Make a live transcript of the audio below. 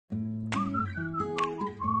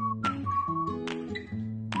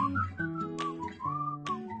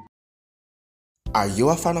Are you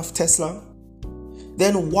a fan of Tesla?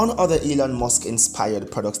 Then one other Elon Musk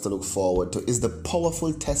inspired product to look forward to is the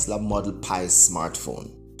powerful Tesla Model Pi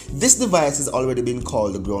smartphone. This device has already been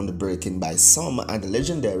called groundbreaking by some and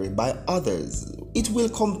legendary by others. It will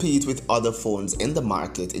compete with other phones in the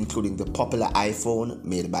market, including the popular iPhone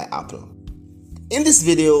made by Apple. In this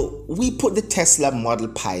video, we put the Tesla Model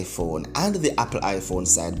Pi phone and the Apple iPhone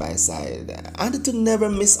side by side. And to never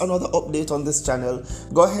miss another update on this channel,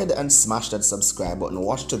 go ahead and smash that subscribe button,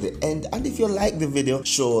 watch to the end, and if you like the video,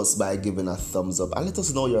 show us by giving a thumbs up and let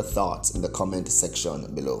us know your thoughts in the comment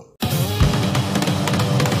section below.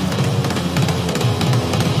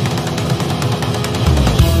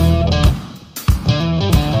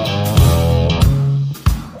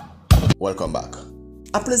 Welcome back.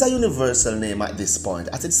 Apple is a universal name at this point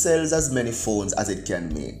as it sells as many phones as it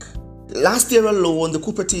can make. Last year alone, the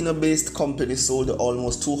Cupertino-based company sold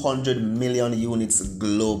almost 200 million units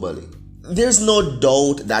globally. There's no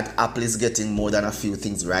doubt that Apple is getting more than a few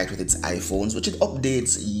things right with its iPhones, which it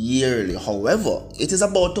updates yearly. However, it is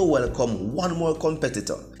about to welcome one more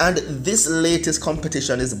competitor. And this latest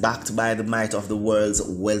competition is backed by the might of the world's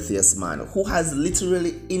wealthiest man, who has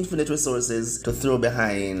literally infinite resources to throw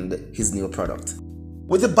behind his new product.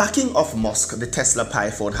 With the backing of Musk, the Tesla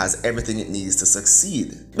Pi phone has everything it needs to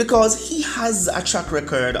succeed, because he has a track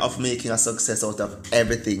record of making a success out of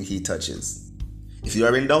everything he touches. If you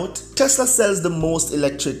are in doubt, Tesla sells the most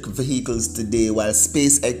electric vehicles today, while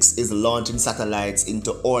SpaceX is launching satellites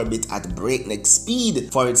into orbit at breakneck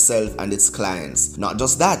speed for itself and its clients. Not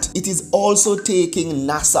just that, it is also taking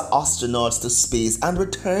NASA astronauts to space and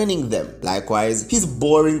returning them. Likewise, his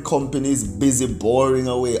boring company is busy boring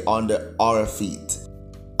away under our feet.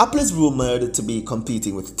 Apple is rumored to be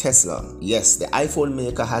competing with Tesla. Yes, the iPhone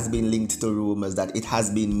maker has been linked to rumors that it has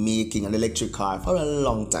been making an electric car for a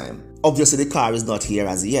long time. Obviously, the car is not here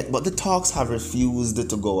as yet, but the talks have refused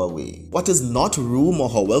to go away. What is not rumor,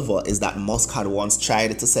 however, is that Musk had once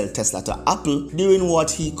tried to sell Tesla to Apple during what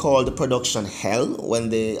he called production hell when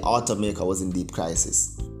the automaker was in deep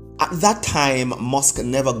crisis. At that time, Musk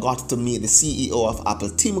never got to meet the CEO of Apple,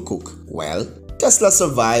 Tim Cook. Well, Tesla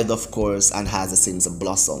survived, of course, and has since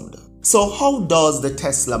blossomed. So how does the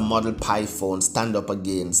Tesla Model Pi phone stand up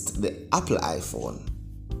against the Apple iPhone?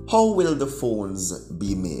 How will the phones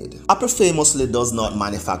be made? Apple famously does not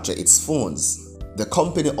manufacture its phones. The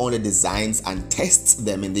company only designs and tests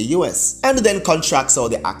them in the US and then contracts out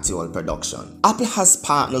the actual production. Apple has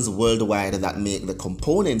partners worldwide that make the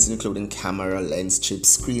components, including camera, lens, chips,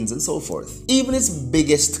 screens, and so forth. Even its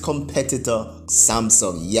biggest competitor,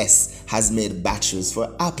 Samsung, yes, has made batteries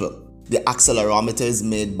for Apple. The accelerometer is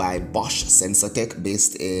made by Bosch Sensortech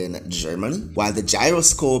based in Germany, while the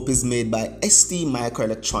gyroscope is made by ST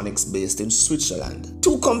Microelectronics based in Switzerland.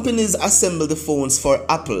 Two companies assemble the phones for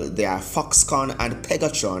Apple. They are Foxconn and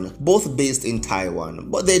Pegatron, both based in Taiwan,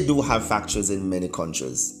 but they do have factories in many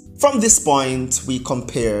countries. From this point, we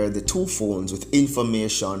compare the two phones with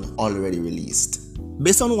information already released.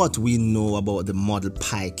 Based on what we know about the Model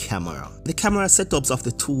Pi camera, the camera setups of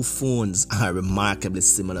the two phones are remarkably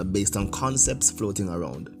similar based on concepts floating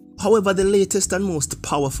around. However, the latest and most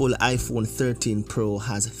powerful iPhone 13 Pro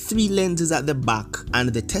has 3 lenses at the back, and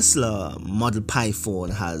the Tesla Model Pi phone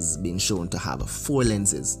has been shown to have 4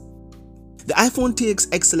 lenses. The iPhone takes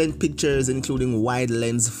excellent pictures, including wide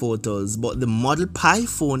lens photos, but the Model Pi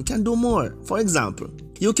phone can do more. For example,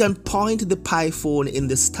 you can point the Pi phone in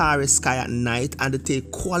the starry sky at night and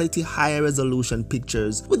take quality high-resolution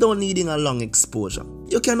pictures without needing a long exposure.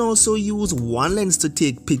 You can also use one lens to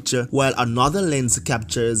take picture while another lens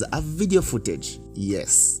captures a video footage.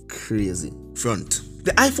 Yes, crazy. Front.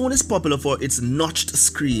 The iPhone is popular for its notched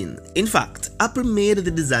screen. In fact, Apple made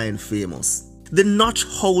the design famous. The notch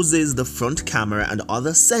houses the front camera and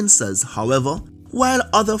other sensors. However, while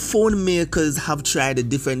other phone makers have tried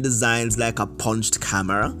different designs like a punched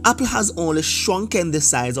camera, Apple has only shrunken the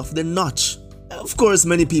size of the notch. Of course,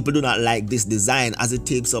 many people do not like this design as it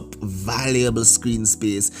takes up valuable screen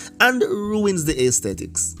space and ruins the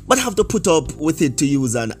aesthetics, but have to put up with it to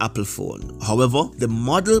use an Apple phone. However, the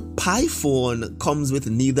Model Pi phone comes with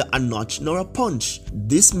neither a notch nor a punch.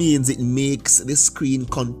 This means it makes the screen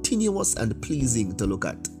continuous and pleasing to look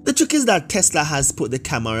at. The trick is that Tesla has put the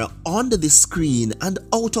camera under the screen and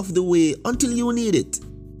out of the way until you need it.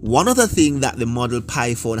 One other thing that the Model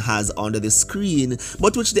Pi phone has under the screen,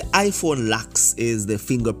 but which the iPhone lacks, is the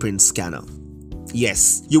fingerprint scanner.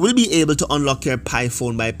 Yes, you will be able to unlock your Pi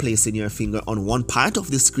phone by placing your finger on one part of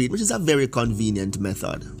the screen, which is a very convenient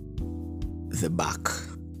method. The back.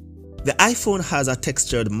 The iPhone has a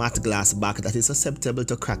textured matte glass back that is susceptible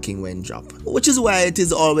to cracking when dropped, which is why it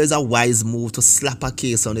is always a wise move to slap a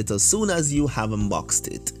case on it as soon as you have unboxed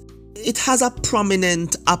it. It has a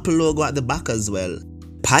prominent Apple logo at the back as well.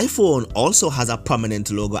 PiPhone also has a prominent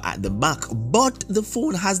logo at the back, but the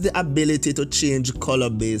phone has the ability to change color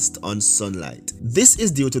based on sunlight. This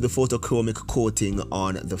is due to the photochromic coating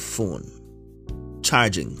on the phone.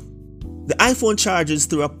 Charging. The iPhone charges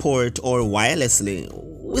through a port or wirelessly,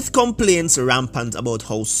 with complaints rampant about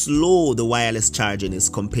how slow the wireless charging is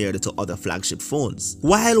compared to other flagship phones.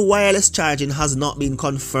 While wireless charging has not been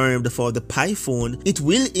confirmed for the PiPhone, it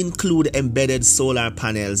will include embedded solar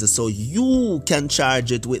panels so you can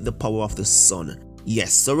charge it with the power of the sun.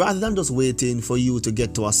 Yes, so rather than just waiting for you to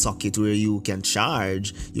get to a socket where you can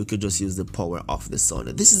charge, you could just use the power of the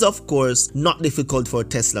sun. This is of course not difficult for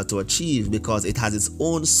Tesla to achieve because it has its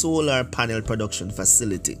own solar panel production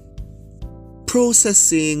facility.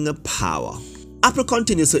 Processing power. Apple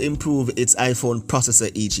continues to improve its iPhone processor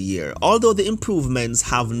each year, although the improvements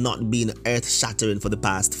have not been earth-shattering for the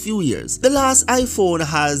past few years. The last iPhone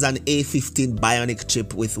has an A15 Bionic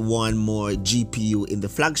chip with one more GPU in the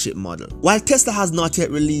flagship model. While Tesla has not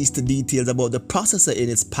yet released details about the processor in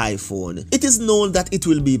its PiPhone, it is known that it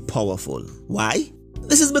will be powerful. Why?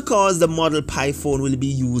 This is because the model PiPhone will be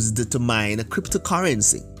used to mine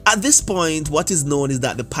cryptocurrency. At this point, what is known is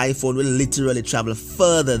that the PiPhone will literally travel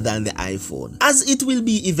further than the iPhone, as it will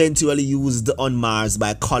be eventually used on Mars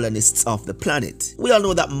by colonists of the planet. We all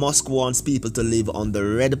know that Musk wants people to live on the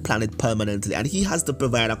red planet permanently, and he has to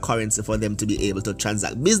provide a currency for them to be able to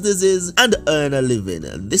transact businesses and earn a living.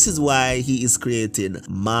 This is why he is creating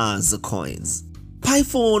Mars coins.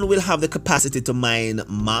 PiPhone will have the capacity to mine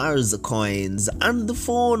Mars coins, and the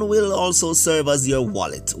phone will also serve as your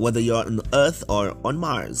wallet, whether you're on Earth or on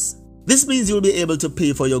Mars. This means you'll be able to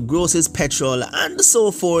pay for your groceries, petrol, and so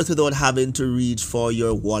forth without having to reach for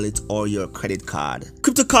your wallet or your credit card.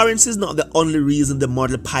 Cryptocurrency is not the only reason the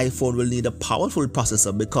model PiPhone will need a powerful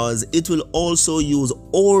processor, because it will also use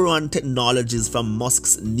Auron technologies from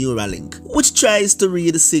Musk's Neuralink, which tries to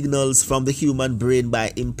read signals from the human brain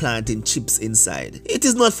by implanting chips inside. It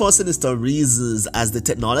is not for sinister reasons, as the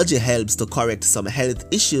technology helps to correct some health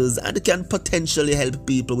issues and can potentially help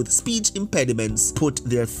people with speech impediments put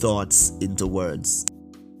their thoughts into words.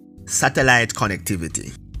 Satellite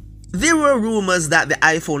connectivity. There were rumors that the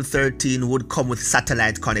iPhone 13 would come with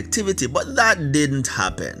satellite connectivity, but that didn't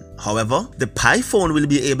happen. However, the PiPhone will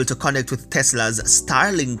be able to connect with Tesla's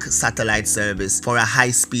Starlink satellite service for a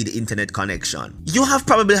high-speed internet connection. You have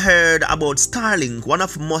probably heard about Starlink, one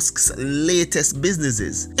of Musk's latest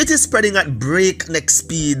businesses. It is spreading at breakneck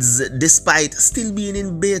speeds despite still being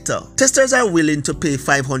in beta. Testers are willing to pay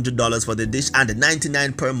 $500 for the dish and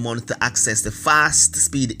 $99 per month to access the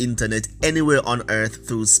fast-speed internet anywhere on Earth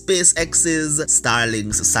through SpaceX's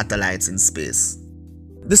Starlink's satellites in space.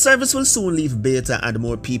 The service will soon leave beta and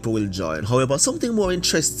more people will join. However, something more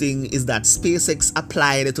interesting is that SpaceX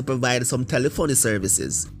applied to provide some telephony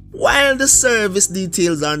services. While the service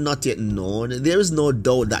details are not yet known, there is no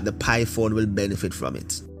doubt that the PiPhone will benefit from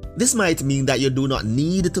it. This might mean that you do not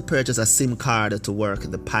need to purchase a SIM card to work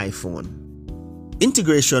the PiPhone.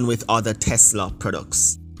 Integration with other Tesla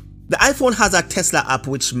products. The iPhone has a Tesla app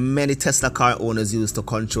which many Tesla car owners use to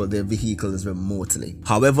control their vehicles remotely.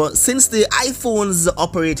 However, since the iPhone's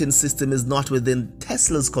operating system is not within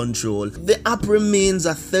Tesla's control, the app remains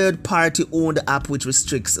a third-party owned app which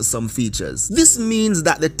restricts some features. This means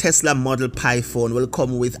that the Tesla model PiPhone will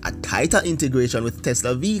come with a tighter integration with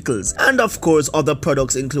Tesla vehicles, and of course other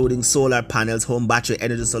products including solar panels, home battery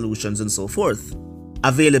energy solutions, and so forth.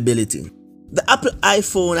 Availability. The Apple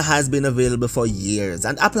iPhone has been available for years,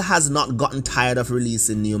 and Apple has not gotten tired of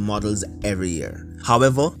releasing new models every year.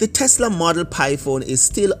 However, the Tesla model PiPhone is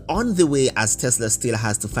still on the way, as Tesla still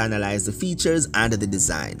has to finalize the features and the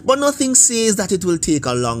design. But nothing says that it will take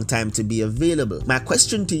a long time to be available. My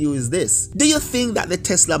question to you is this: do you think that the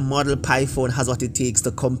Tesla model PiPhone has what it takes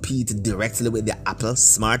to compete directly with the Apple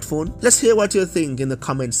smartphone? Let's hear what you think in the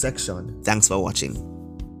comment section. Thanks for watching.